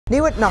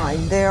New at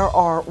 9, there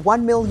are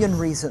 1 million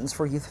reasons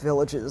for youth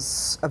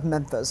villages of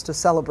Memphis to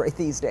celebrate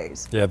these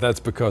days. Yeah, that's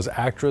because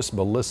actress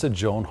Melissa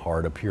Joan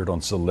Hart appeared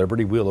on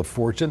Celebrity Wheel of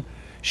Fortune.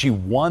 She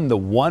won the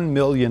 $1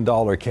 million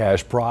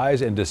cash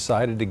prize and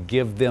decided to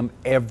give them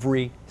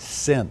every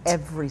cent.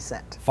 Every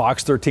cent.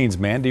 Fox 13's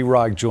Mandy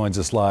Rock joins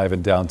us live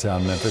in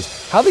downtown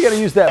Memphis. How are they going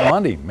to use that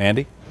money,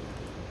 Mandy?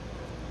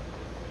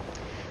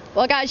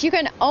 Well, guys, you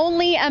can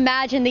only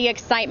imagine the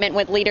excitement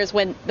with leaders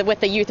with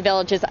the youth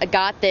villages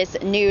got this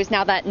news.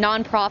 Now that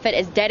nonprofit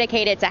is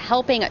dedicated to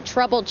helping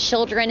troubled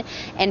children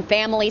and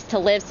families to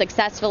live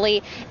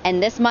successfully,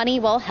 and this money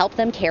will help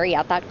them carry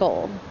out that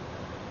goal.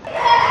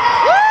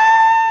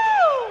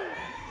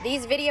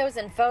 These videos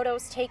and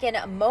photos taken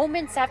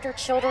moments after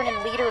children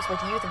and leaders with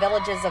youth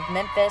villages of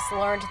Memphis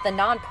learned the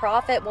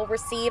nonprofit will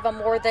receive a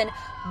more than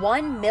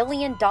 $1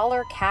 million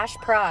cash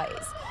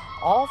prize,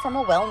 all from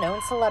a well-known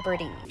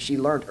celebrity. She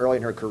learned early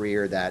in her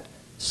career that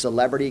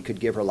celebrity could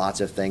give her lots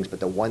of things,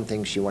 but the one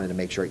thing she wanted to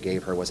make sure it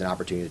gave her was an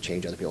opportunity to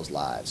change other people's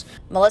lives.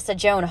 Melissa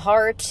Joan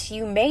Hart,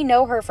 you may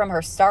know her from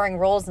her starring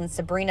roles in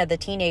Sabrina the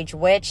Teenage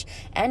Witch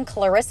and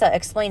Clarissa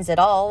Explains It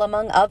All,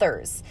 among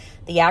others.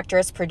 The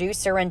actress,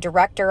 producer, and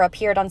director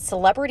appeared on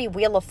Celebrity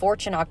Wheel of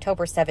Fortune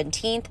October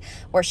 17th,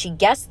 where she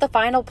guessed the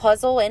final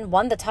puzzle and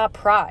won the top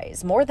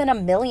prize, more than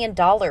 $1 million.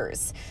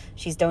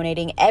 She's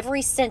donating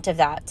every cent of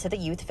that to the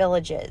youth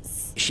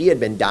villages. She had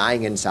been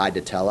dying inside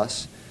to tell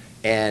us,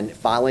 and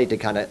finally to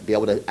kind of be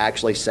able to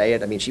actually say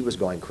it, I mean, she was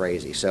going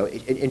crazy. So,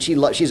 and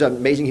she's an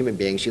amazing human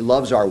being. She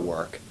loves our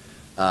work.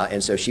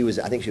 And so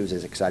I think she was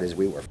as excited as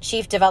we were.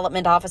 Chief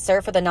Development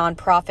Officer for the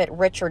nonprofit,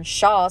 Richard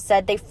Shaw,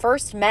 said they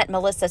first met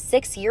Melissa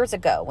 6 years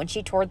ago when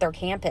she toured their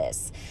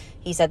campus.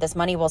 He said this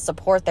money will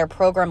support their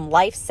program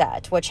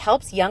LifeSet, which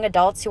helps young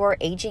adults who are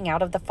aging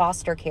out of the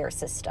foster care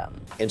system.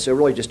 And so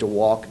really just to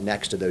walk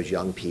next to those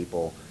young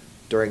people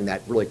during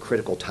that really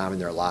critical time in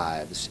their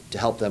lives, to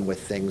help them with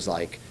things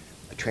like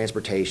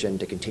transportation,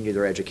 to continue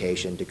their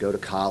education, to go to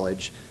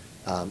college,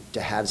 to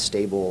have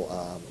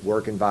stable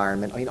work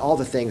environment. I mean, all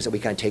the things that we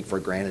kind of take for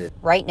granted.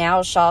 Right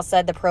now, Shaw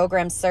said the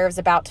program serves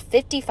about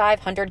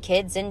 5,500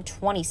 kids in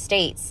 20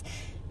 states.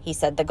 He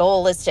said the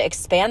goal is to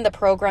expand the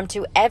program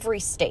to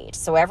every state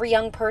so every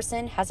young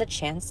person has a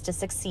chance to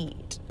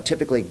succeed.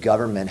 Typically,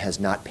 government has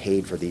not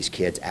paid for these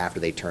kids after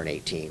they turn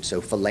 18. So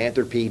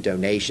philanthropy,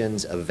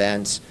 donations,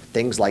 events,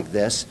 things like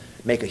this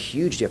make a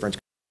huge difference.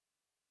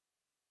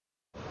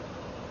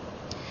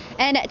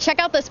 And check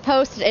out this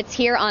post. It's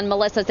here on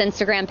Melissa's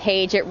Instagram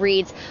page. It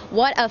reads,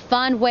 "What a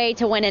fun way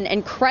to win an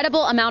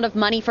incredible amount of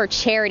money for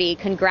charity.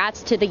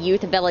 Congrats to the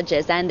youth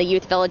villages." And the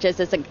youth villages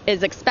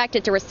is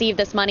expected to receive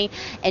this money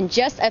in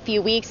just a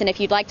few weeks. And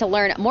if you'd like to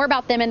learn more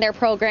about them and their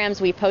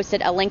programs, we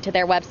posted a link to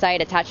their website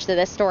attached to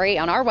this story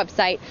on our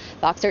website,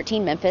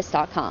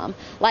 fox13memphis.com.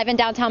 Live in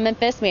downtown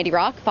Memphis, Mandy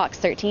Rock, Fox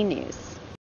 13 News.